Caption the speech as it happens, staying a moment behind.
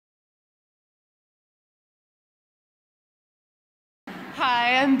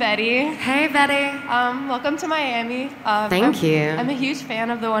Hi, I'm Betty. Hey, Betty. Welcome to Miami. Thank you. I'm a huge fan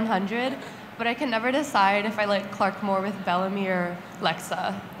of the 100, but I can never decide if I like Clarke more with Bellamy or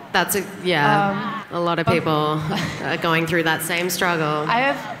Lexa. That's a lot of people are going through that same struggle. I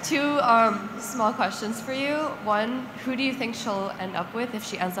have two small questions for you. One, who do you think she'll end up with if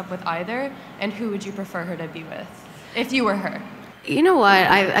she ends up with either? And who would you prefer her to be with if you were her? You know what?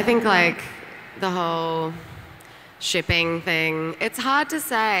 I think like the whole shipping thing, it's hard to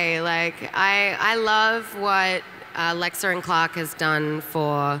say. Like I love what Lexa and Clarke has done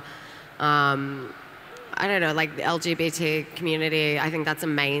for I don't know, like the LGBT community. I think that's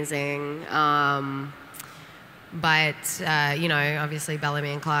amazing. But you know, obviously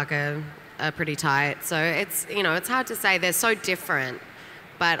Bellamy and Clarke are pretty tight. So it's, you know, it's hard to say. They're so different.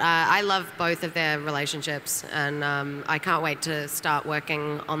 But I love both of their relationships, and I can't wait to start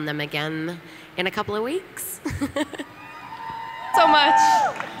working on them again in a couple of weeks. So much.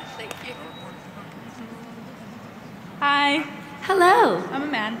 Thank you. Hi. Hello. I'm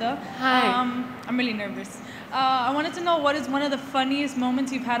Amanda. Hi. I'm really nervous. I wanted to know, what is one of the funniest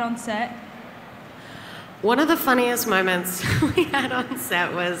moments you've had on set? One of the funniest moments we had on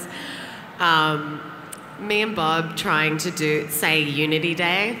set was me and Bob trying to say Unity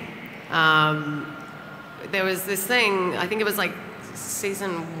Day. There was this thing, I think it was like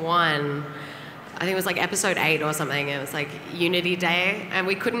season 1, I think it was like episode 8 or something. It was like Unity Day, and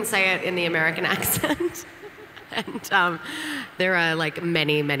we couldn't say it in the American accent. And there are like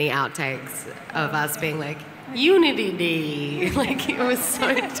many, many outtakes of us being like, Unity Day. Like, it was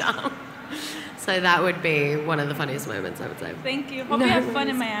so dumb. So that would be one of the funniest moments, I would say. Thank you. Hope you have fun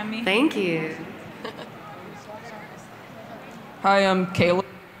in Miami. Thank you. Hi, I'm Caleb.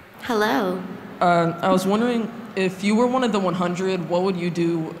 Hello. I was wondering, if you were one of the 100, what would you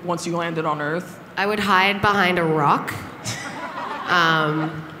do once you landed on Earth? I would hide behind a rock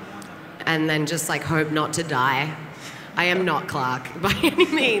and then just like hope not to die. I am not Clarke by any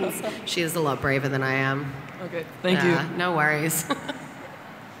means. She is a lot braver than I am. Okay, thank you. No worries.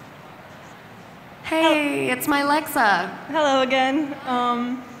 Hey, it's my Lexa. Hello again.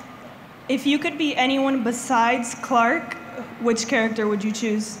 If you could be anyone besides Clarke, which character would you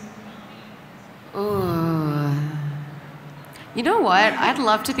choose? Ooh. You know what? I'd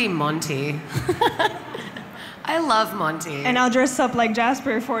love to be Monty. I love Monty. And I'll dress up like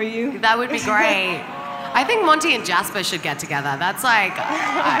Jasper for you. That would be great. I think Monty and Jasper should get together. That's like,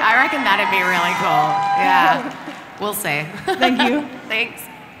 I reckon that'd be really cool. Yeah, we'll see. Thank you. Thanks.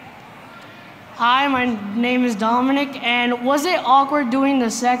 Hi, my name is Dominic, and was it awkward doing the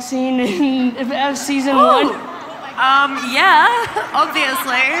sex scene in season 1? Yeah,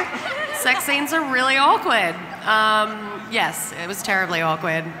 obviously. Sex scenes are really awkward. Yes, it was terribly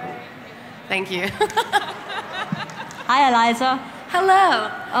awkward. Thank you. Hi, Eliza. Hello.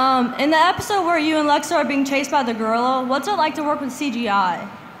 In the episode where you and Lexa are being chased by the gorilla, what's it like to work with CGI?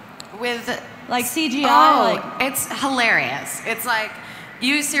 With Like CGI? Oh, it's hilarious. It's like,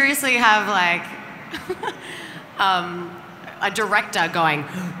 you seriously have like a director going,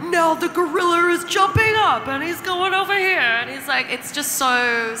 now the gorilla is jumping up and he's going over here, and he's like, it's just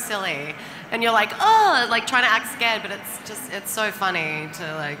so silly. And you're like, oh, like trying to act scared, but it's so funny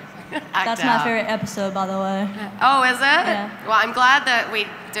to like act That's out. my favorite episode, by the way. Oh, is it? Yeah. Well, I'm glad that we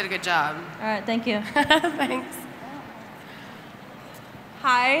did a good job. All right, thank you. Thanks.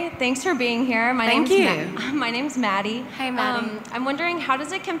 Hi, thanks for being here. My name's Maddie. Hey, Maddie. I'm wondering, how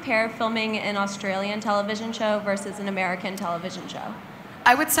does it compare filming an Australian television show versus an American television show?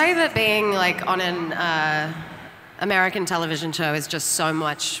 I would say that being like on an American television show is just so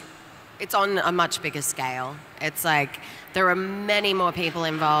much, it's on a much bigger scale. It's like there are many more people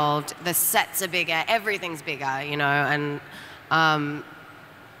involved, the sets are bigger, everything's bigger, you know, and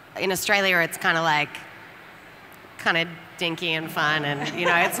in Australia it's kind of dinky and fun, and you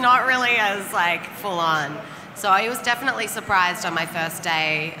know, it's not really as like full on. So I was definitely surprised on my first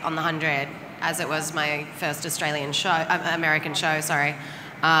day on the 100, as it was my first American show, sorry,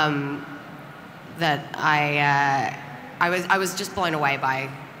 that I was just blown away by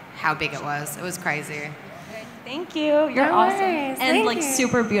how big it was. It was crazy. Thank you. You're No awesome. worries. And Thank you.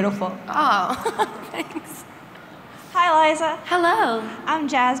 super beautiful. Oh, thanks. Hi, Eliza. Hello. I'm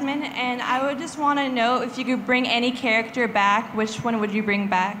Jasmine, and I would just want to know, if you could bring any character back, which one would you bring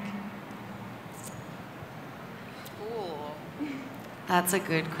back? Ooh. That's a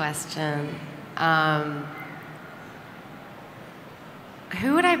good question.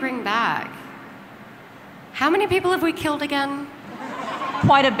 Who would I bring back? How many people have we killed again?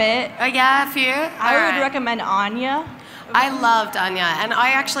 Quite a bit. Oh yeah, a few? I would recommend Anya. I loved Anya, and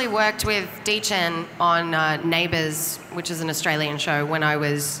I actually worked with Deechan on Neighbours, which is an Australian show, when I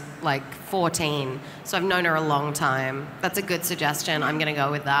was like 14. So I've known her a long time. That's a good suggestion. I'm going to go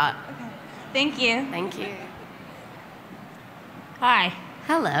with that. Okay. Thank you. Thank you. Hi.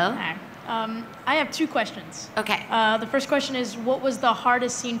 Hello. Hi. I have 2 questions. Okay. The first question is, what was the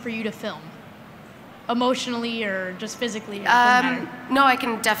hardest scene for you to film? Emotionally or just physically? It doesn't matter. No, I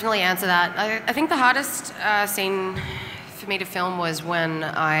can definitely answer that. I think the hardest scene for me to film was when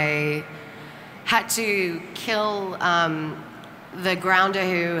I had to kill the grounder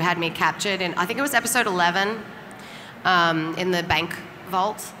who had me captured in, I think it was episode 11, in the bank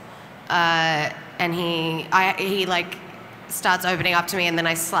vault. And he like starts opening up to me, and then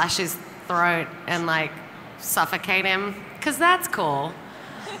I slash his throat and like suffocate him, because that's cool.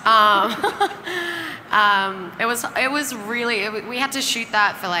 It was really, we had to shoot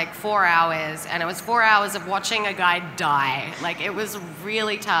that for like 4 hours, and it was 4 hours of watching a guy die. Like, it was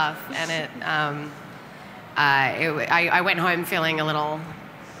really tough, and I went home feeling a little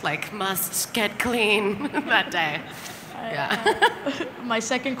like must get clean that day. Yeah. My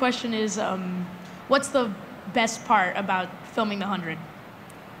second question is, what's the best part about filming The 100?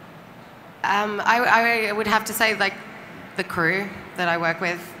 I would have to say, like, the crew that I work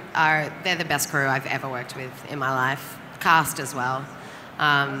with they're the best crew I've ever worked with in my life. Cast as well.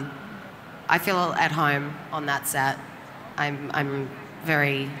 I feel at home on that set. I'm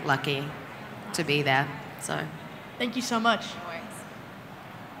very lucky to be there. So, thank you so much.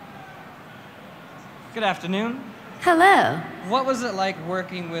 Good afternoon. Hello. What was it like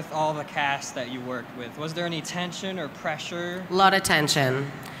working with all the cast that you worked with? Was there any tension or pressure? A lot of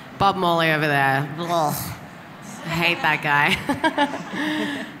tension. Bob Morley over there. Ugh. I hate that guy.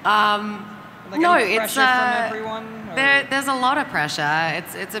 Like no, any it's pressure from everyone. Or? There's a lot of pressure.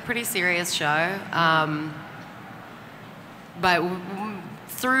 It's a pretty serious show. But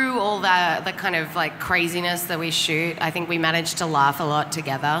through all the kind of like craziness that we shoot, I think we managed to laugh a lot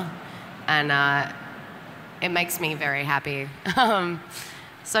together, and it makes me very happy.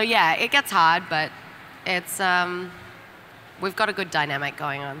 So yeah, it gets hard, but it's we've got a good dynamic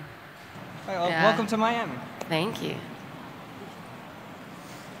going on. Well, welcome to Miami. Thank you.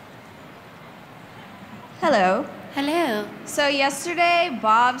 Hello. Hello. So yesterday,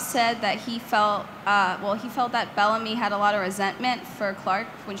 Bob said that he felt that Bellamy had a lot of resentment for Clarke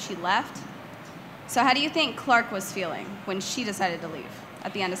when she left. So how do you think Clarke was feeling when she decided to leave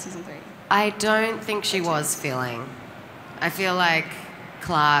at the end of season 3? I don't think she was feeling. I feel like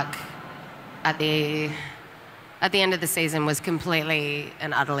Clarke at the end of the season was completely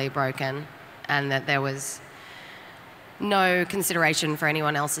and utterly broken, and that there was no consideration for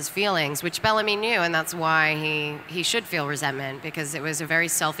anyone else's feelings, which Bellamy knew, and that's why he should feel resentment, because it was a very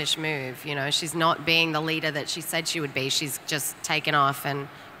selfish move. You know, she's not being the leader that she said she would be. She's just taken off, and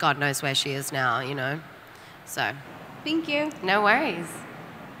God knows where she is now, you know. So. Thank you. No worries.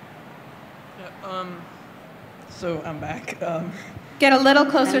 So I'm back. Get a little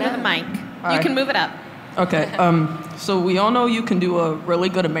closer to the mic. All You right. can move it up. Okay. So we all know you can do a really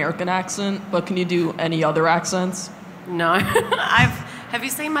good American accent, but can you do any other accents? No. Have you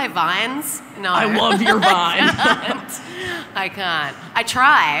seen my Vines? No. I love your Vine. I can't. I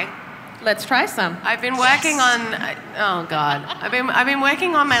try. Let's try some. I've been working on. Oh God. I've been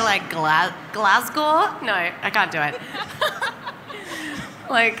working on my like Glasgow. No, I can't do it.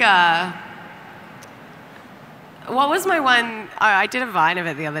 Like what was my one? Oh, I did a Vine of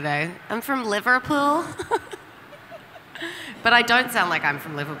it the other day. I'm from Liverpool, but I don't sound like I'm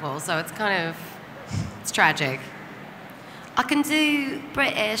from Liverpool, so it's it's tragic. I can do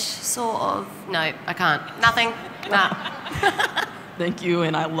British, sort of. No, I can't. Nothing. Nah. Thank you,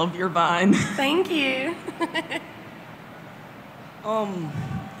 and I love your Vine. Thank you.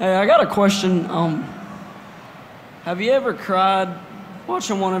 Hey, I got a question. Have you ever cried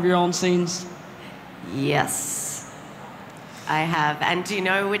watching one of your own scenes? Yes, I have. And do you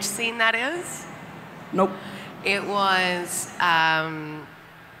know which scene that is? Nope. It was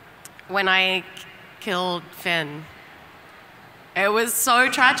when I killed Finn. It was so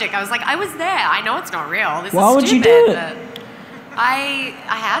tragic. I was like, I was there. I know it's not real. This Why is would stupid. you do it? But I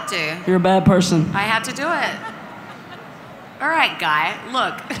had to. You're a bad person. I had to do it. All right, guy.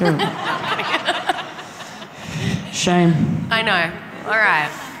 Look. Shame. I know. All right.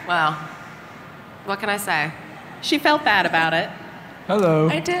 Well, what can I say? She felt bad about it. Hello.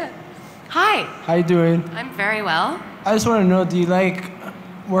 I did. Hi. How you doing? I'm very well. I just want to know, do you like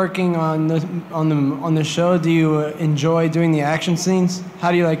working on the show? Do you enjoy doing the action scenes?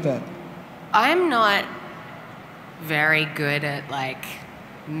 How do you like that? I'm not very good at like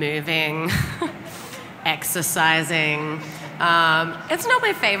moving exercising. It's not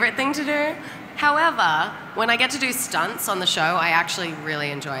my favorite thing to do. However, when I get to do stunts on the show, I actually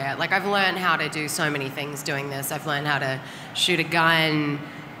really enjoy it. Like, I've learned how to do so many things doing this. I've learned how to shoot a gun,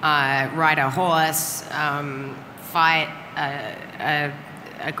 ride a horse, fight a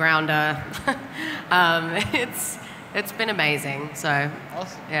grounder. It's been amazing. So,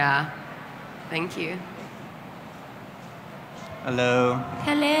 awesome. Yeah. Thank you. Hello.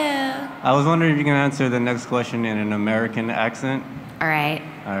 Hello. I was wondering if you can answer the next question in an American accent. All right.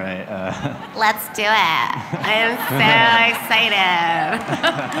 All right. Let's do it. I am so excited.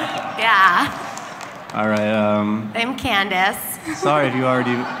 Yeah. All right. I'm Candace. Sorry if you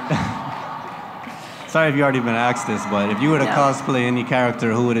already. Sorry if you already been asked this, but if you were to cosplay any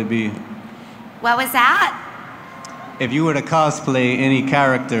character, who would it be? What was that? If you were to cosplay any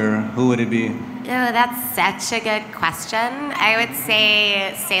character, who would it be? Oh, that's such a good question. I would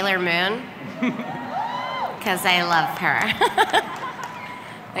say Sailor Moon, because I love her.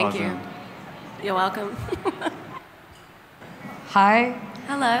 Thank you. You're welcome. Hi.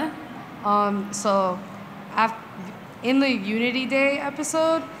 Hello. So, in the Unity Day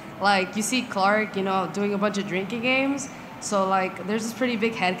episode, like, you see Clarke, doing a bunch of drinking games. So, like, there's this pretty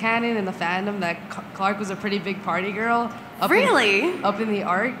big headcanon in the fandom that Clarke was a pretty big party girl. Up in the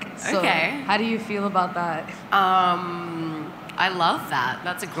Ark. So Okay. How do you feel about that? I love that.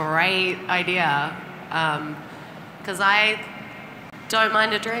 That's a great idea. Because I don't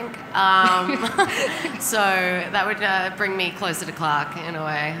mind a drink. So that would bring me closer to Clarke in a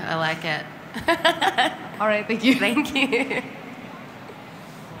way. I like it. All right, thank you. Thank you.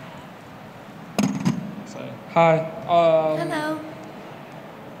 Hi. Hello.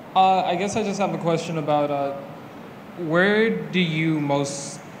 I guess I just have a question about where do you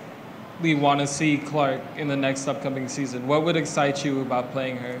mostly want to see Clarke in the next upcoming season? What would excite you about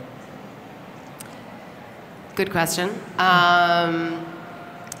playing her? Good question. I'm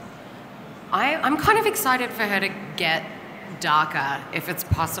kind of excited for her to get darker, if it's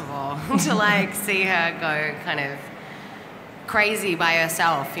possible, to like see her go kind of crazy by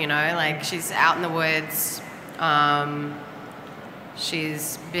herself, like she's out in the woods.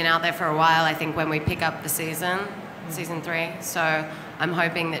 She's been out there for a while, I think, when we pick up the season 3. So I'm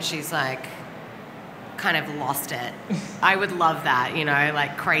hoping that she's like kind of lost it. I would love that,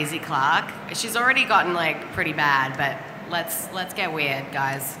 like crazy Clarke. She's already gotten like pretty bad, but let's get weird,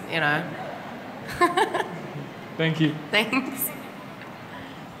 guys, Thank you. Thanks.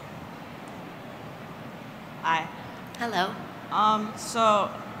 Hi. Hello. So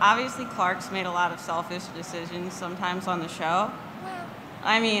obviously Clarke's made a lot of selfish decisions sometimes on the show.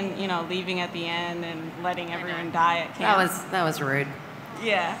 I mean, leaving at the end and letting everyone die at camp. That was rude.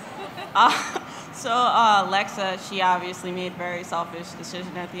 Yeah. So Lexa, she obviously made very selfish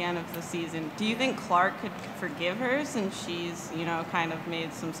decision at the end of the season. Do you think Clarke could forgive her since she's, kind of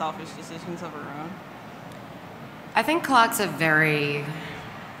made some selfish decisions of her own? I think Clarke's a very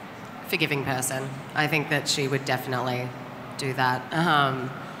forgiving person. I think that she would definitely do that.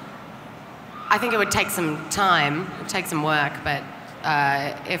 I think it would take some time, take some work, but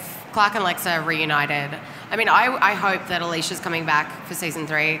if Clarke and Lexa reunited, I mean, I hope that Alicia's coming back for season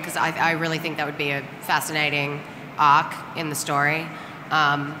 3 because I really think that would be a fascinating arc in the story.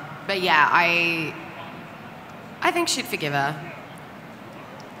 But yeah, I think she'd forgive her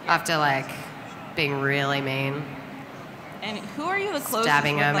after like being really mean. And who are you the closest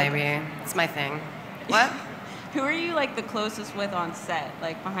Stabbing with, her, like, maybe. It's my thing. What? Who are you like the closest with on set,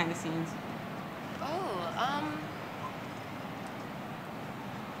 like behind the scenes?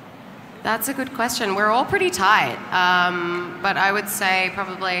 That's a good question. We're all pretty tight, but I would say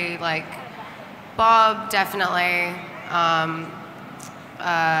probably like Bob, definitely,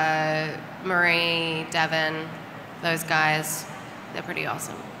 Marie, Devin, those guys. They're pretty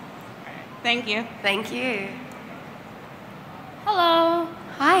awesome. Thank you. Thank you. Hello.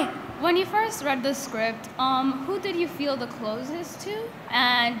 Hi. When you first read the script, who did you feel the closest to?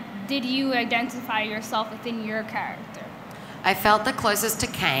 And did you identify yourself within your character? I felt the closest to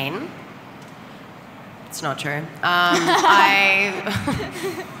Kane. It's not true.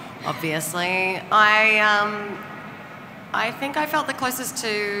 Obviously, I think I felt the closest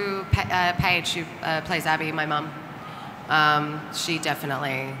to Paige, who plays Abby, my mum. She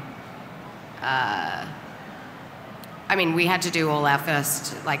definitely. I mean, we had to do all our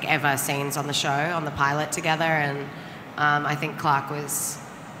first like ever scenes on the show, on the pilot together, and I think Clarke was,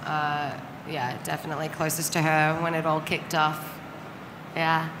 definitely closest to her when it all kicked off.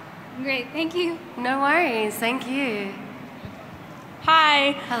 Yeah. Great, thank you. No worries, thank you.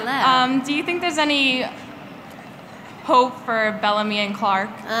 Hi. Hello. Do you think there's any hope for Bellamy and Clarke?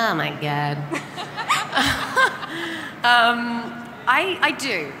 Oh my God. I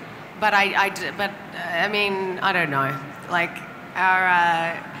do, but I mean, I don't know. Like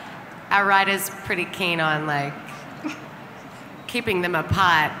our writer's pretty keen on like keeping them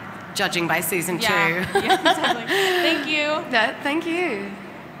apart, judging by season 2. Yeah, exactly. Thank you. Thank you.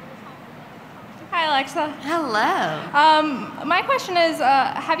 Hi, Alexa. Hello. My question is,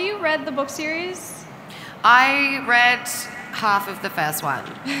 have you read the book series? I read half of the first one.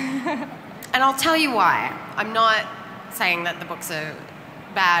 And I'll tell you why. I'm not saying that the books are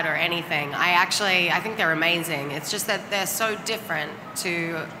bad or anything. I think they're amazing. It's just that they're so different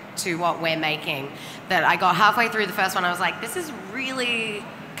to what we're making that I got halfway through the first one. I was like, this is really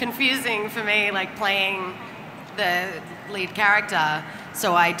confusing for me, like playing the lead character.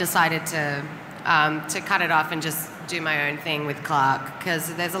 So I decided to cut it off and just do my own thing with Clarke,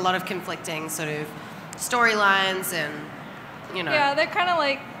 because there's a lot of conflicting sort of storylines and, you know. Yeah, they're kind of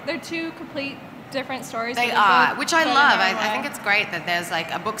like, they're two complete different stories. They are, which I love. I think it's great that there's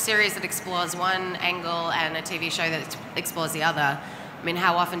like a book series that explores one angle and a TV show that explores the other. I mean,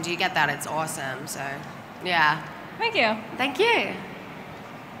 how often do you get that? It's awesome. So, yeah. Thank you. Thank you.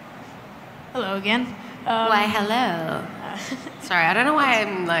 Hello again. Why, hello. Sorry, I don't know why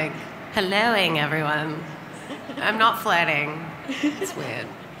I'm like helloing everyone. I'm not flirting. It's weird.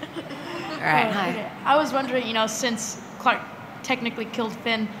 All right, hi. Okay. I was wondering, you know, since Clarke technically killed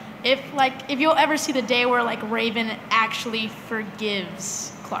Finn, if you'll ever see the day where like Raven actually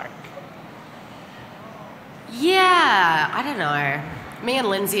forgives Clarke. Yeah, I don't know. Me and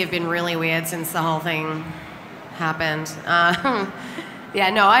Lindsay have been really weird since the whole thing happened. Yeah,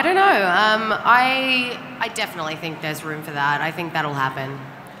 no, I don't know. I definitely think there's room for that. I think that'll happen.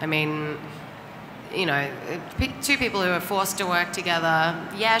 I mean, you know, two people who are forced to work together.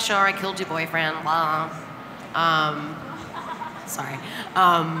 Yeah, sure, I killed your boyfriend. Blah. Sorry.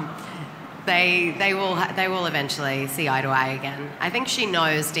 They will eventually see eye to eye again. I think she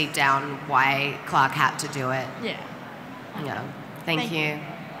knows deep down why Clarke had to do it. Yeah. Yeah. Thank you.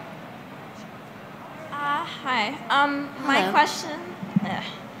 Hi.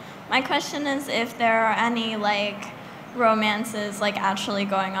 My question is if there are any like romances like actually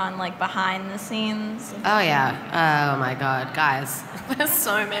going on like behind the scenes. Oh yeah. Oh my God, guys, there's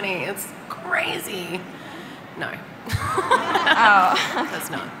so many. It's crazy. No. Oh.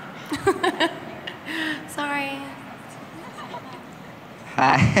 That's not. Sorry.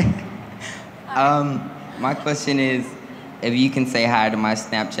 Hi. My question is, if you can say hi to my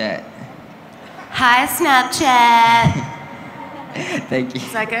Snapchat. Hi, Snapchat. Thank you.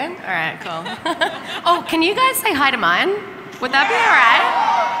 Is that good? All right, cool. Oh, can you guys say hi to mine? Would that be all right?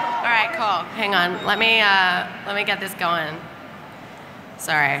 All right, cool. Hang on. Let me get this going.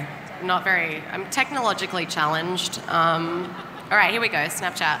 Sorry, I'm technologically challenged. All right, here we go.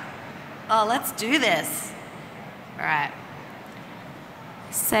 Snapchat. Oh, let's do this. All right.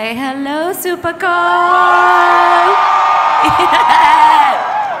 Say hello, Supercon. Yeah.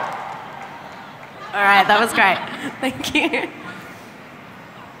 All right, that was great. Thank you.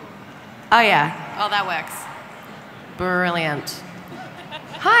 Oh, yeah. Oh, that works. Brilliant.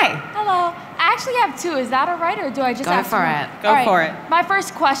 Hi. Hello. I actually have two. Is that all right, or do I just Go ask for one? it. All right. for it. My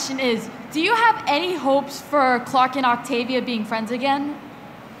first question is, do you have any hopes for Clarke and Octavia being friends again?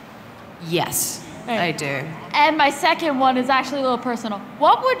 Yes, Right. I do. And my second one is actually a little personal.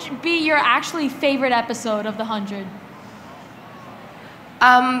 What would be your actually favorite episode of the 100?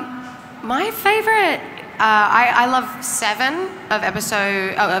 My favorite, I love 7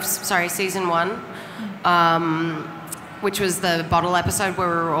 of season 1, which was the bottle episode where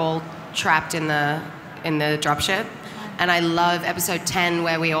we were all trapped in the dropship. And I love episode 10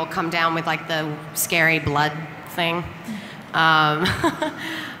 where we all come down with like the scary blood thing.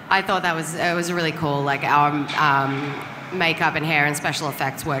 I thought it was really cool. Like our makeup and hair and special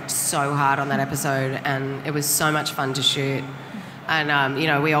effects worked so hard on that episode, and it was so much fun to shoot. And you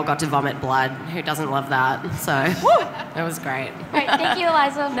know, we all got to vomit blood. Who doesn't love that? So it was great. Right, thank you,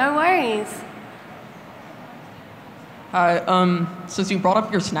 Eliza. No worries. Hi, since you brought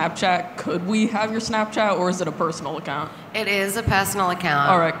up your Snapchat, could we have your Snapchat, or is it a personal account? It is a personal account.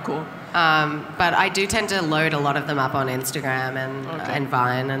 All right, cool. But I do tend to load a lot of them up on Instagram and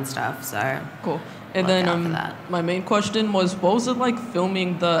Vine and stuff, so. Cool. And then my main question was, what was it like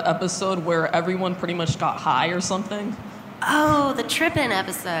filming the episode where everyone pretty much got high or something? Oh, the trippin'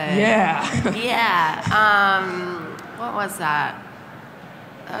 episode. Yeah. Yeah. What was that?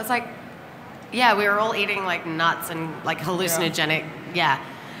 That was like, yeah, we were all eating like nuts and like hallucinogenic. Yeah.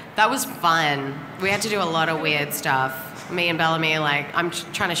 That was fun. We had to do a lot of weird stuff. Me and Bellamy, like, I'm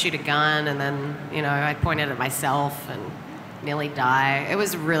trying to shoot a gun, and then, you know, I pointed at myself and nearly die. It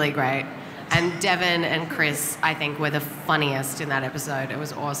was really great. And Devin and Chris, I think, were the funniest in that episode. It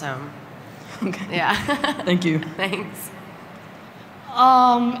was awesome. Okay. Yeah. Thank you. Thanks.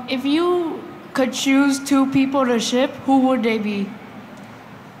 If you could choose 2 people to ship, who would they be?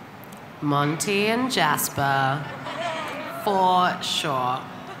 Monty and Jasper, for sure. All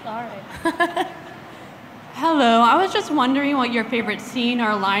right. Hello, I was just wondering what your favorite scene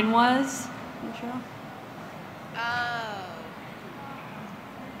or line was in the show.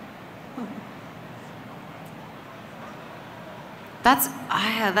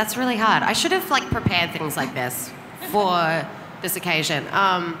 That's really hard. I should have like prepared things like this for this occasion.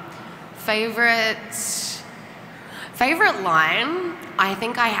 Favorite line? I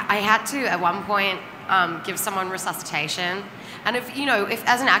think I had to at one point give someone resuscitation. And if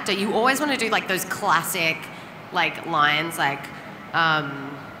as an actor you always want to do like those classic like lines like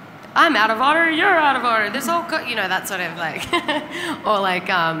I'm out of order, you're out of order. This whole that sort of like or like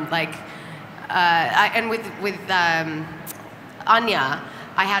and with Anya,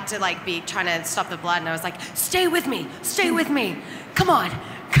 I had to like be trying to stop the blood, and I was like, stay with me, come on,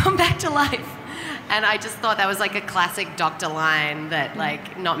 come back to life. And I just thought that was like a classic doctor line that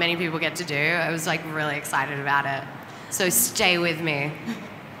like not many people get to do. I was like really excited about it. So stay with me.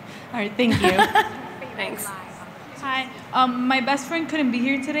 All right, thank you. Thanks. Hi, my best friend couldn't be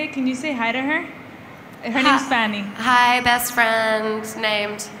here today. Can you say hi to her? Her name's Fanny. Hi, best friend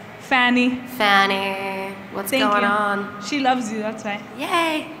named Fanny. Fanny. What's going on? She loves you, that's why.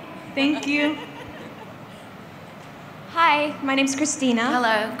 Yay. Thank you. Hi, my name's Christina.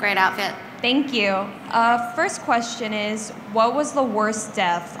 Hello, great outfit. Thank you. First question is, what was the worst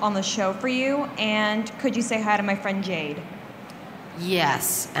death on the show for you? And could you say hi to my friend Jade?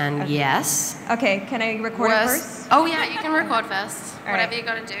 Yes, and yes. Okay, can I record it first? Oh yeah, you can record first. All Whatever right. you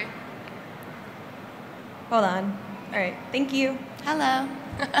gotta do. Hold on. All right, thank you. Hello.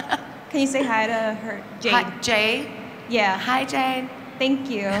 Can you say hi to her, Jade? Hi, Jade? Yeah. Hi, Jade. Thank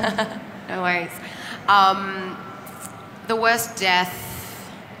you. No worries. The worst death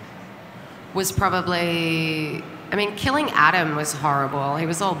was probably, killing Adam was horrible. He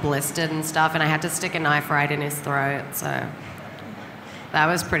was all blistered and stuff, and I had to stick a knife right in his throat, so that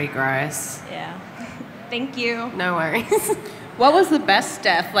was pretty gross. Yeah. Thank you. No worries. What was the best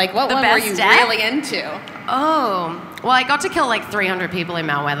death? Like, what one were you really into? Oh, well, I got to kill like 300 people in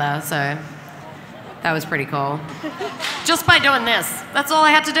Mount Weather, so that was pretty cool. Just by doing this. That's all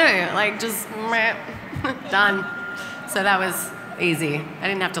I had to do. Like, just done. So that was easy. I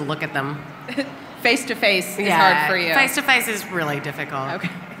didn't have to look at them. Face to face is hard for you. Face to face is really difficult. Okay.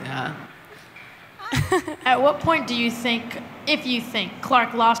 Yeah. At what point do you think, if you think,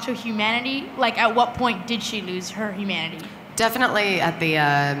 Clarke lost her humanity? Like, at what point did she lose her humanity? Definitely at the,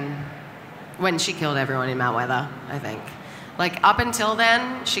 when she killed everyone in Mount Weather, I think. Like, up until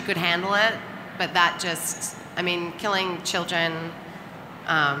then, she could handle it, but that just, killing children,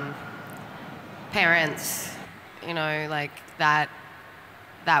 parents, like, that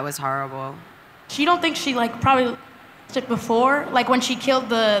was horrible. You don't think she, probably it before? Like, when she killed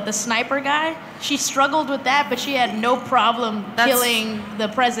the sniper guy, she struggled with that, but she had no problem killing the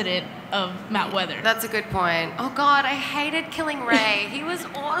president of Mount Weather. That's a good point. Oh, God, I hated killing Ray. He was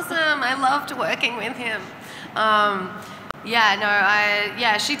awesome. I loved working with him.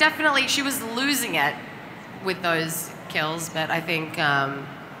 She definitely, she was losing it with those kills, but I think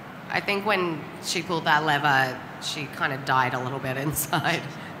when she pulled that lever, she kind of died a little bit inside.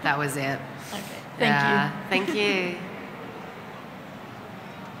 That was it. Okay, thank you. Thank you.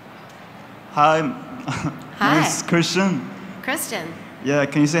 Hi. My name's Christian. Christian. Yeah,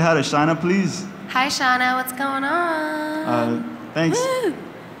 can you say hi to Shauna, please? Hi, Shauna. What's going on? Thanks. Woo.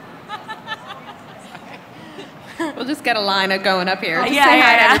 We'll just get a line of going up here. Just Yeah, say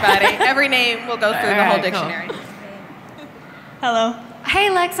hi yeah. to everybody. Every name will go through the whole Alright, cool. dictionary. Hello. Hey,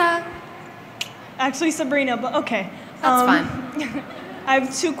 Lexa. Actually, Sabrina, but okay. That's fine. I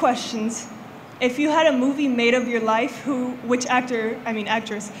have 2 questions. If you had a movie made of your life, which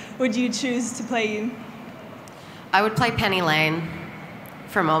actress, would you choose to play you? I would play Penny Lane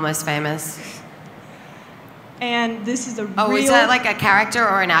from Almost Famous. And this is a Oh, real... is that like a character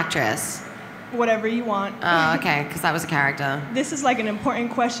or an actress? Whatever you want. Oh, okay, because that was a character. This is like an important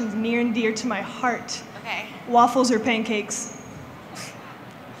question near and dear to my heart. Okay. Waffles or pancakes?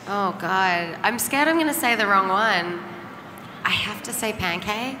 Oh, God. I'm scared I'm going to say the wrong one. I have to say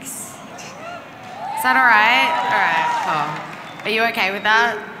pancakes? Is that all right? All right, cool. Are you okay with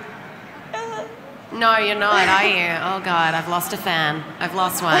that? No, you're not, are you? Oh, God, I've lost a fan. I've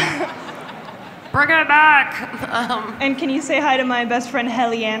lost one. Bring it back! And can you say hi to my best friend,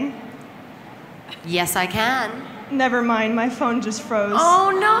 Helly Ann? Yes, I can. Never mind, my phone just froze.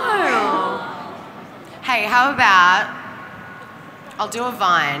 Oh no! Hey, how about I'll do a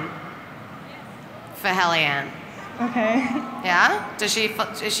Vine for Hellianne. Okay. Yeah? Is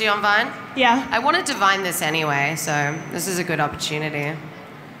she on Vine? Yeah. I wanted to Vine this anyway, so this is a good opportunity. All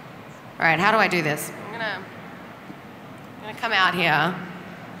right, how do I do this? I'm gonna come out here.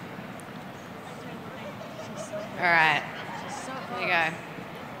 All right. There you go.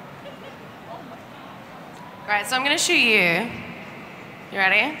 All right, so I'm gonna shoot you. You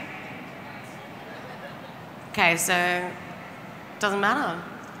ready? Okay, so doesn't matter.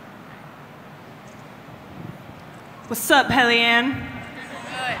 What's up, Hellianne?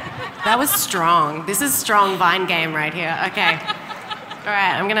 That was strong. This is strong Vine game right here. Okay. All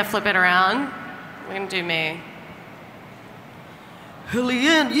right, I'm gonna flip it around. We're gonna do me.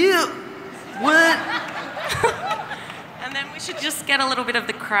 Hellianne, yeah. What? And then we should just get a little bit of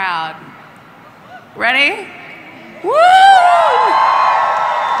the crowd. Ready? Woo!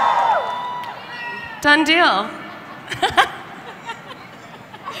 Done deal.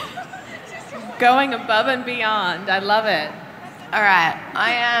 Going above and beyond. I love it. All right,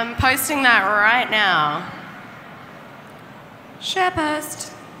 I am posting that right now. Share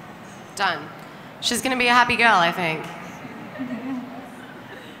post. Done. She's gonna be a happy girl, I think.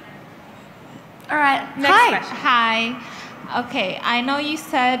 All right, Next question. Hi. Okay, I know you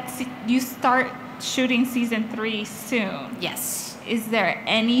said you start shooting season 3 soon. Yes. Is there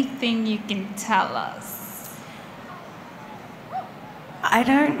anything you can tell us? I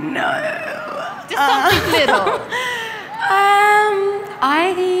don't know. Just something little.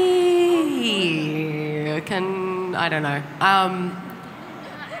 I don't know.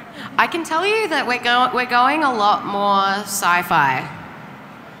 I can tell you that we're going a lot more sci-fi,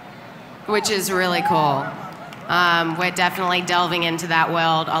 which is really cool. We're definitely delving into that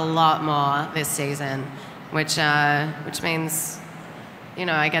world a lot more this season, which means,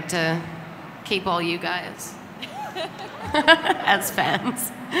 I get to keep all you guys as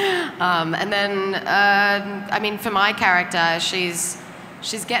fans. And then, for my character, she's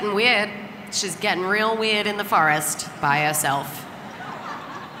getting weird. She's getting real weird in the forest by herself.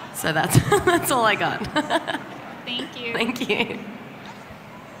 So that's all I got. Thank you. Thank you.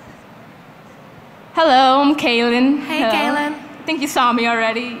 Hello, I'm Kaylin. Hey, Hello. Kaylin. I think you saw me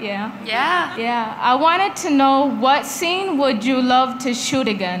already, yeah. Yeah. Yeah, I wanted to know what scene would you love to shoot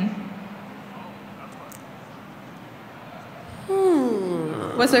again?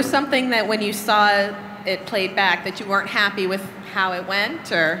 Was there something that when you saw it played back that you weren't happy with how it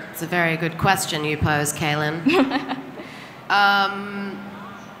went, or? It's a very good question you pose, Kaylin.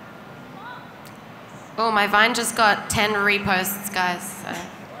 Oh, my Vine just got 10 reposts, guys. So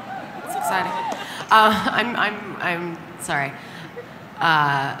it's exciting. I'm sorry.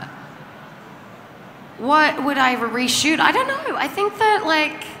 What would I reshoot? I don't know. I think that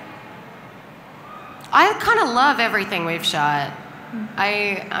I kind of love everything we've shot.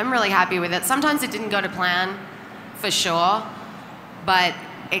 I'm really happy with it. Sometimes it didn't go to plan, for sure, but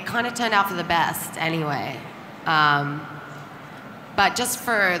it kind of turned out for the best anyway. But just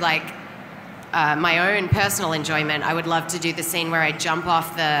for my own personal enjoyment, I would love to do the scene where I jump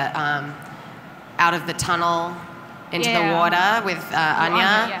off the out of the tunnel into the water with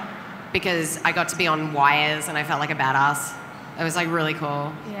Anya, because I got to be on wires and I felt like a badass. It was really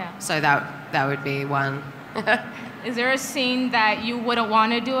cool. Yeah. So that would be one. Is there a scene that you wouldn't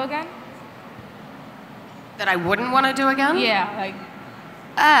want to do again? That I wouldn't want to do again? Yeah,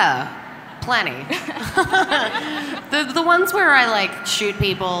 plenty. the ones where I shoot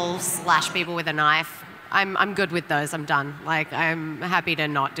people, slash people with a knife, I'm good with those. I'm done. I'm happy to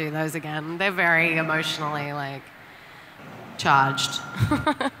not do those again. They're very emotionally charged.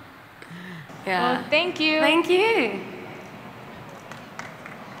 Yeah. Well, thank you. Thank you.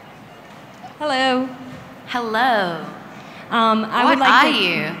 Hello. Hello. What are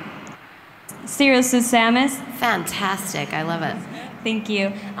you? Sirius is Samus. Fantastic. I love it. Thank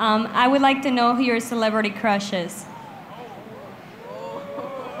you. I would like to know who your celebrity crush is.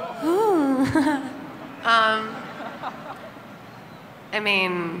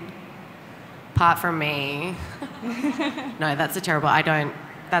 Apart from me. No, that's a terrible. No.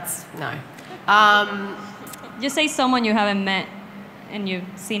 Just say someone you haven't met and you've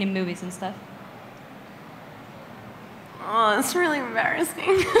seen in movies and stuff. Oh, it's really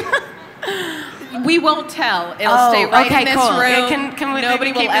embarrassing. We won't tell. It'll stay right in this cool. room.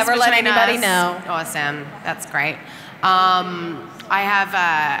 Nobody will ever let anybody know. Awesome. That's great. I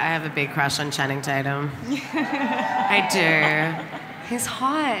have a big crush on Channing Tatum. I do. He's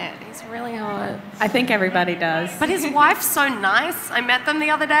hot. He's really hot. I think everybody does. But his wife's so nice. I met them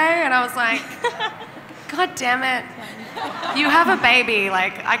the other day, and I was like, God damn it. You have a baby.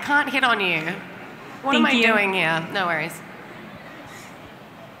 Like, I can't hit on you. What am I doing here? No worries.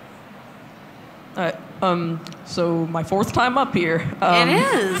 All right. So my 4th time up here. It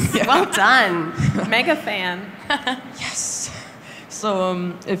is. Yeah. Well done. Mega fan. Yes.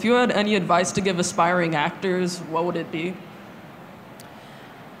 So if you had any advice to give aspiring actors, what would it be?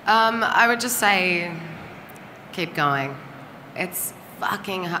 I would just say, keep going. It's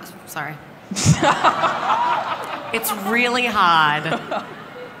fucking hard. Sorry. It's really hard.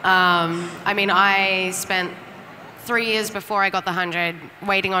 I mean, I spent 3 years before I got the 100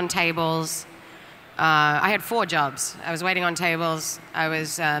 waiting on tables. I had 4 jobs. I was waiting on tables, I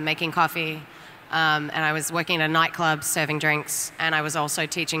was making coffee, and I was working at a nightclub serving drinks, and I was also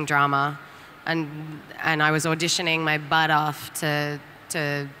teaching drama, and I was auditioning my butt off to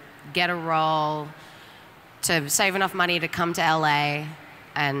get a role, to save enough money to come to LA,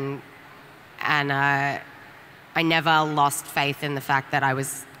 and I never lost faith in the fact that I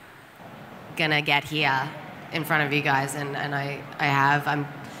was gonna get here in front of you guys, and I have. I'm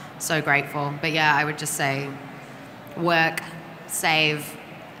so grateful. But yeah, I would just say work, save,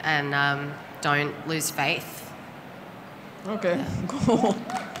 and don't lose faith. Okay, yeah. Cool.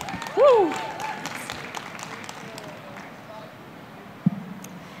 Woo!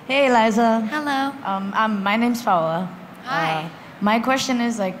 Hey, Eliza. Hello. My name's Paola. Hi. My question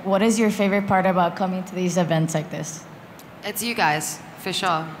is, like, what is your favorite part about coming to these events like this? It's you guys, for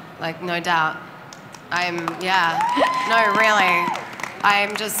sure. Like, no doubt. No, really.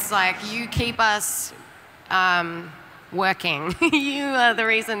 I'm just like, you keep us working. You are the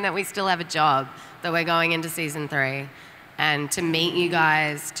reason that we still have a job, that we're going into season 3. And to meet you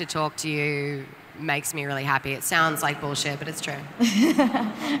guys, to talk to you, makes me really happy. It sounds like bullshit, but it's true.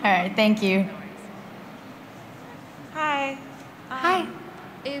 All right, thank you. Hi. Hi.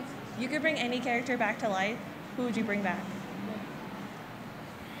 If you could bring any character back to life, who would you bring back?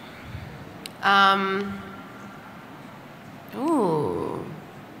 Ooh.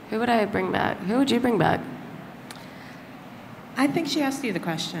 Who would I bring back? Who would you bring back? I think she asked you the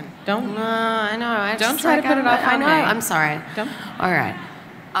question. Don't. I know. Don't try to put it off on me. I'm sorry. Don't. All right.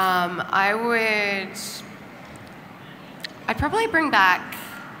 I'd probably bring back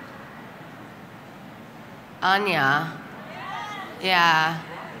Anya. Yeah.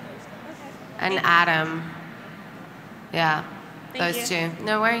 And Adam. Yeah. Those two.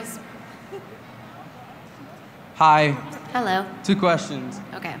 No worries. Hi. Hello. 2 questions.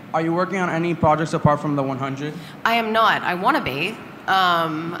 Okay. Are you working on any projects apart from the 100? I am not. I want to be.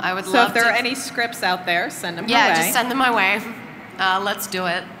 I would So love if there to. are any scripts out there, send them my way. Yeah, just send them my way. Let's do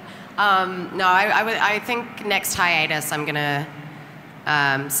it. No, I think next hiatus I'm gonna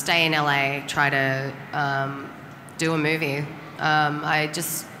stay in LA, try to do a movie.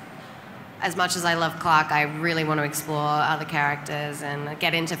 As much as I love Clarke, I really want to explore other characters and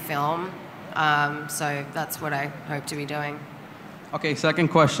get into film. So that's what I hope to be doing. Okay, second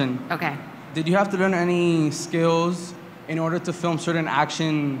question. Okay. Did you have to learn any skills in order to film certain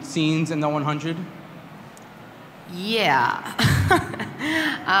action scenes in the 100? Yeah.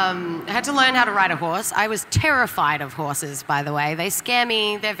 I had to learn how to ride a horse. I was terrified of horses, by the way. They scare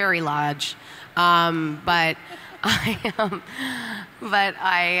me. They're very large. But I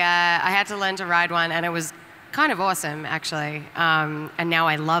had to learn to ride one, and it was kind of awesome, actually. And now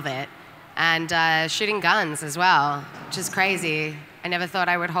I love it. And shooting guns as well, which is crazy. I never thought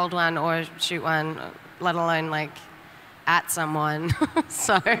I would hold one or shoot one, let alone like at someone.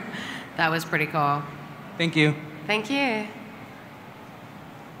 So that was pretty cool. Thank you. Thank you.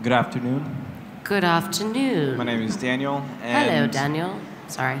 Good afternoon. Good afternoon. My name is Daniel. Hello, Daniel.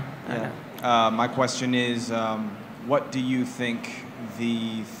 Sorry. Yeah. My question is, what do you think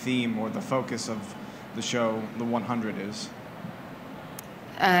the theme or the focus of the show, The 100, is?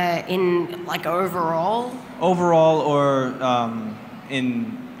 In like overall? Overall, or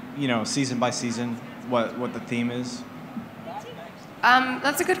in season by season, what the theme is?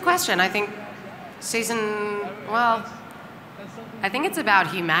 That's a good question. I think I think it's about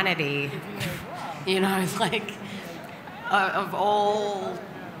humanity. Like of all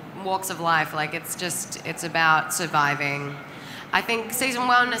walks of life. Like it's about surviving. I think season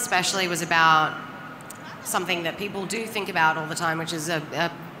 1 especially was about something that people do think about all the time, which is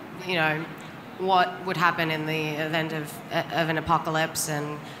what would happen in the event of an apocalypse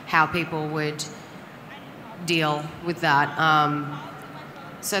and how people would deal with that.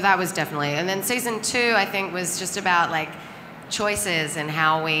 So that was definitely. And then season 2, I think, was just about like choices and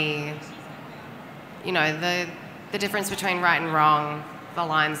how we, the difference between right and wrong, the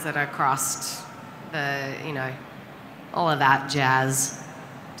lines that are crossed, all of that jazz.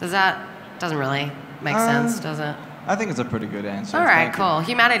 Doesn't really. make sense, does it? I think it's a pretty good answer. All right, Thank you. cool.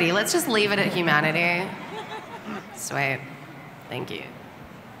 Humanity. Let's just leave it at humanity. Sweet. Thank you.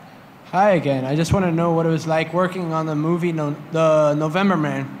 Hi again. I just want to know what it was like working on the movie, The November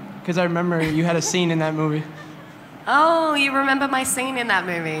Man, because I remember you had a scene in that movie. Oh, you remember my scene in that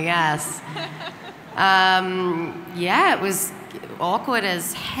movie? Yes. Yeah, it was awkward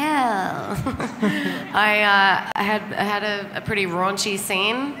as hell. I had a pretty raunchy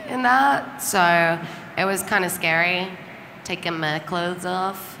scene in that, so it was kind of scary taking my clothes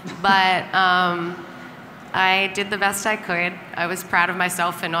off. But I did the best I could. I was proud of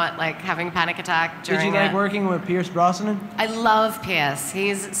myself for not like having a panic attack during it. Did you like working with Pierce Brosnan? I love Pierce.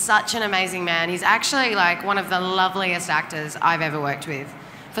 He's such an amazing man. He's actually like one of the loveliest actors I've ever worked with.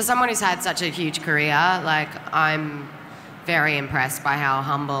 For someone who's had such a huge career, like I'm very impressed by how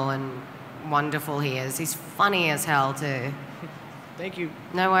humble and wonderful he is. He's funny as hell too. Thank you.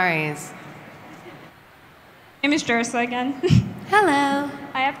 No worries. My name is Jersa again. Hello.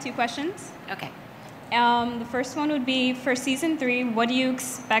 I have 2 questions. Okay. The first one would be, for season 3, what do you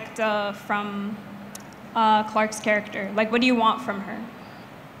expect from Clarke's character? Like, what do you want from her?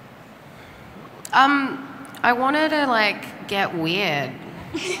 I want her to like get weird.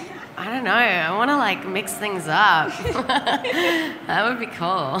 I don't know. I want to like mix things up. That would be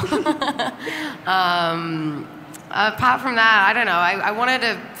cool. Apart from that, I don't know. I want her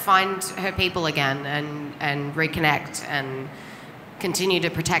to find her people again and reconnect and continue to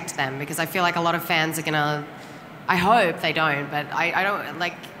protect them, because I feel like a lot of fans are gonna. I hope they don't, but I don't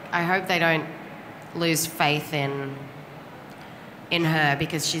like. I hope they don't lose faith in her,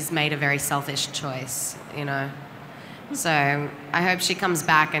 because she's made a very selfish choice, you know. So I hope she comes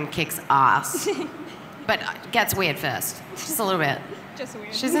back and kicks ass, but gets weird first, just a little bit. Just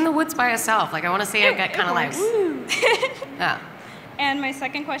weird. She's in the woods by herself. Like I want to see her get kind of like. Woo. Yeah. And my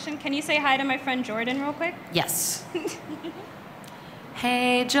second question, can you say hi to my friend Jordan real quick? Yes.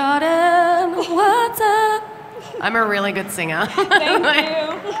 Hey Jordan, what's up? I'm a really good singer. Thank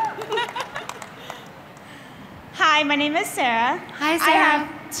you. Hi, my name is Sarah. Hi, Sarah. I have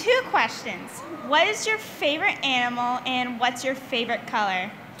 2 questions. What is your favorite animal and what's your favorite color?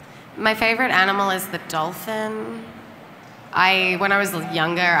 My favorite animal is the dolphin. When I was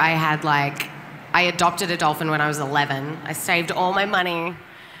younger, I adopted a dolphin when I was 11. I saved all my money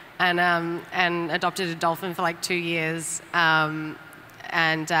and adopted a dolphin for like 2 years.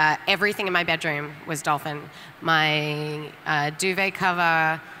 And everything in my bedroom was dolphin. My duvet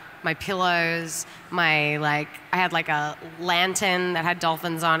cover, my pillows, I had like a lantern that had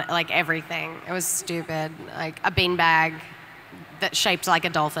dolphins on it, like everything. It was stupid. Like a beanbag that shaped like a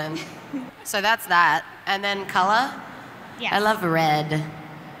dolphin. So that's that. And then color? Yes. I love red.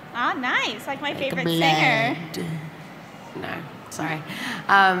 Ah, nice. Like my favorite blood. singer. No, sorry.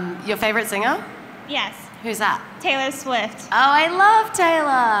 Your favorite singer? Yes. Who's that? Taylor Swift. Oh, I love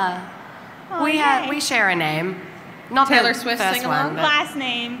Taylor. Oh, we yay. share a name. Not Taylor the Swift first sing one, along? but- Last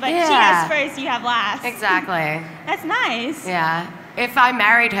name, but Yeah. she has first, you have last. Exactly. That's nice. Yeah. If I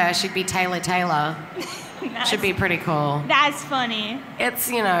married her, she'd be Taylor Taylor. Should be pretty cool. That's funny. It's,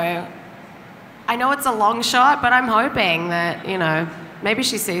 I know it's a long shot, but I'm hoping that, maybe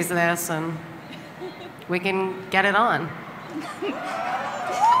she sees this and we can get it on.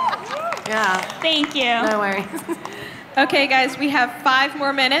 Yeah. Thank you. No worries. Okay, guys, we have 5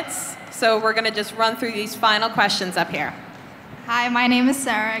 more minutes, so we're going to just run through these final questions up here. Hi, my name is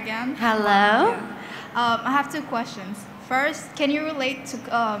Sarah again. Hello. I have 2 questions. First, can you relate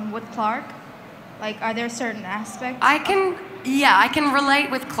to with Clarke? Like, are there certain aspects? I can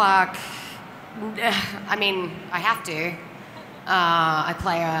relate with Clarke. I mean, I have to. I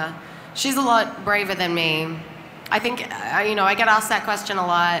play her. She's a lot braver than me. I think, I get asked that question a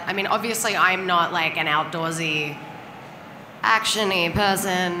lot. I mean, obviously, I'm not like an outdoorsy, action-y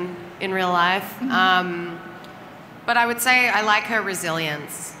person in life. But I would say I like her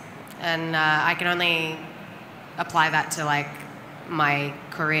resilience. And I can only apply that to like my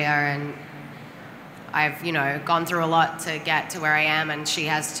career, and I've, gone through a lot to get to where I am, and she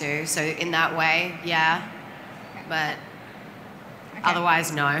has too. So in that way, yeah. But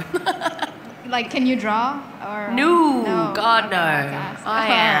otherwise, no. Like, can you draw? Or No, God, okay, no. I I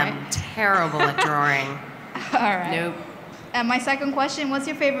am terrible at drawing. All right. Nope. And my second question, what's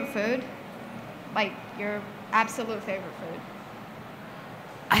your favorite food? Like, your absolute favorite food?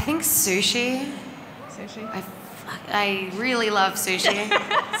 I think sushi. Sushi? I really love sushi.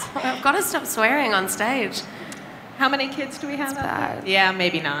 So I've got to stop swearing on stage. How many kids do we have? It's bad. Yeah,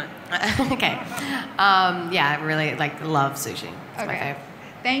 maybe not. Okay. Yeah, I really love sushi. It's my Okay. favorite.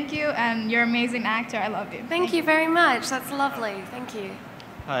 Thank you, and you're an amazing actor. I love you. Thank you very much. That's lovely. Thank you.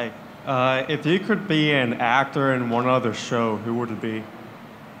 Hi, If you could be an actor in one other show, who would it be?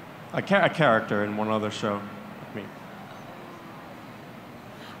 A character in one other show. Me.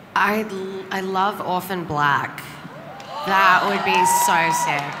 I love Orphan Black. That would be so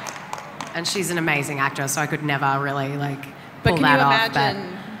sick. And she's an amazing actress, so I could never really like But pull can you that off.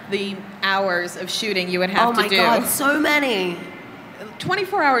 imagine the hours of shooting you would have to do? Oh my God, so many.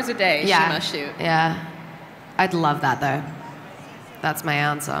 24 hours a day she must shoot. Yeah. I'd love that though. That's my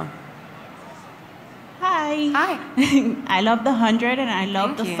answer. Hi. Hi. I love the 100 and I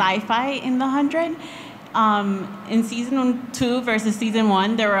love the sci-fi in the 100. In season 2 versus season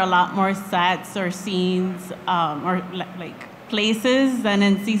 1, there were a lot more sets or scenes or like places than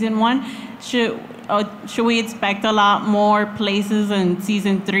in season 1. Should we expect a lot more places in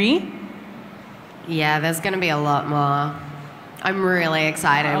season 3? Yeah, there's going to be a lot more. I'm really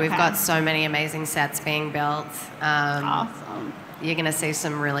excited. Okay. We've got so many amazing sets being built. Awesome. You're going to see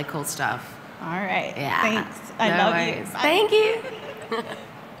some really cool stuff. All right. Yeah. Thanks. I love you. Bye. Thank you.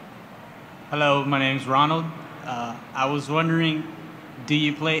 Hello, my name's Ronald. I was wondering, do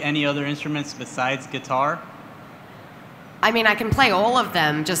you play any other instruments besides guitar? I mean, I can play all of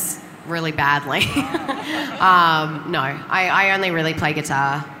them, just really badly. No, I only really play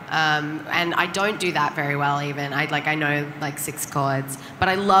guitar. And I don't do that very well even. I know like 6 chords, but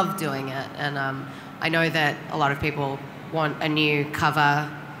I love doing it. And I know that a lot of people want a new cover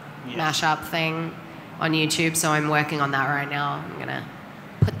mashup thing on YouTube, so I'm working on that right now. I'm gonna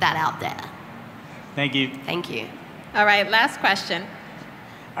put that out there. Thank you. Thank you. All right, last question.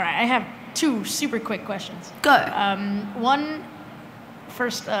 All right, I have 2 super quick questions. Go. One,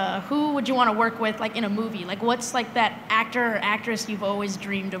 first, who would you want to work with, like in a movie? Like, what's like that actor or actress you've always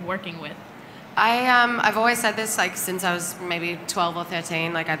dreamed of working with? I've always said this like since I was maybe 12 or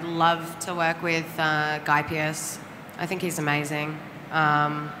 13. Like I'd love to work with Guy Pearce. I think he's amazing.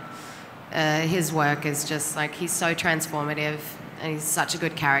 His work is just like he's so transformative, and he's such a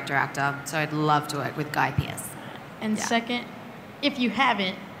good character actor. So I'd love to work with Guy Pearce. And second, if you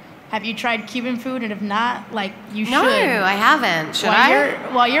haven't, have you tried Cuban food? And if not, like you should. No, I haven't. Should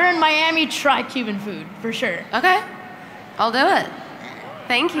While you're in Miami, try Cuban food for sure. Okay, I'll do it.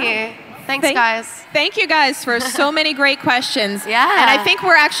 Thank you. Thanks, guys. Thank you guys for so many great questions. Yeah. And I think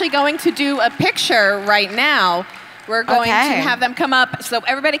we're actually going to do a picture right now. We're going to have them come up. So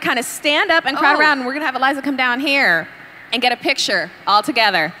everybody kind of stand up and crowd around. And we're going to have Eliza come down here and get a picture all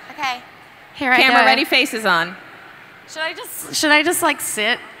together. Okay. Here I go. Camera ready, faces on. Should I just like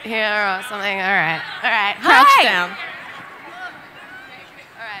sit here or something? All right. All right. Crouch Hi. down. All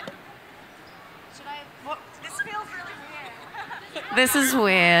right. Should I? This feels really weird. This is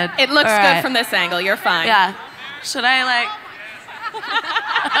weird. It looks All good right. from this angle. You're fine. Yeah. Should I like? All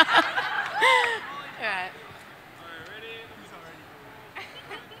right.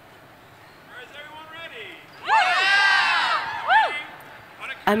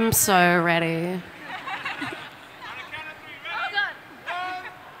 I'm so ready.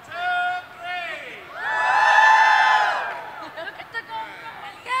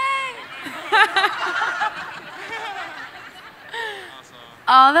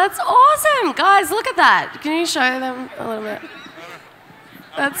 Oh, that's awesome. Guys, look at that. Can you show them a little bit?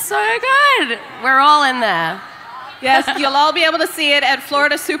 That's so good. We're all in there. Yes, you'll all be able to see it at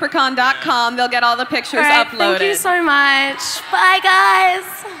floridasupercon.com. They'll get all the pictures All right, uploaded. thank you so much. Bye, guys.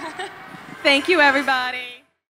 Thank you, everybody.